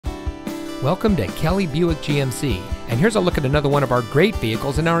Welcome to Kelley Buick GMC, and here's a look at another one of our great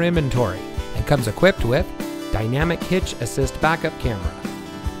vehicles in our inventory, and comes equipped with dynamic hitch assist backup camera,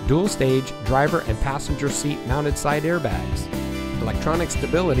 dual stage driver and passenger seat mounted side airbags, electronic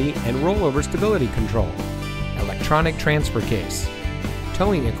stability and rollover stability control, electronic transfer case,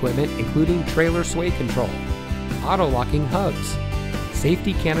 towing equipment including trailer sway control, auto locking hubs,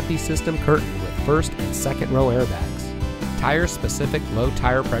 safety canopy system curtain with first and second row airbags, tire specific low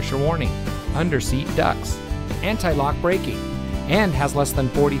tire pressure warning, underseat ducts, anti-lock braking, and has less than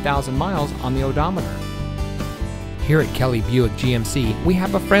 40,000 miles on the odometer. Here at Kelley Buick GMC, we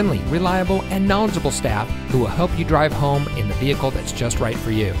have a friendly, reliable, and knowledgeable staff who will help you drive home in the vehicle that's just right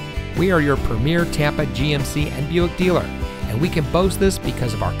for you. We are your premier Tampa GMC and Buick dealer, and we can boast this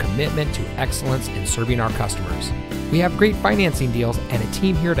because of our commitment to excellence in serving our customers. We have great financing deals and a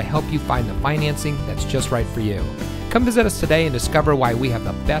team here to help you find the financing that's just right for you. Come visit us today and discover why we have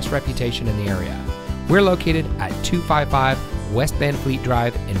the best reputation in the area. We're located at 255 West Van Fleet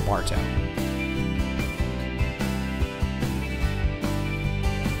Drive in Bartow.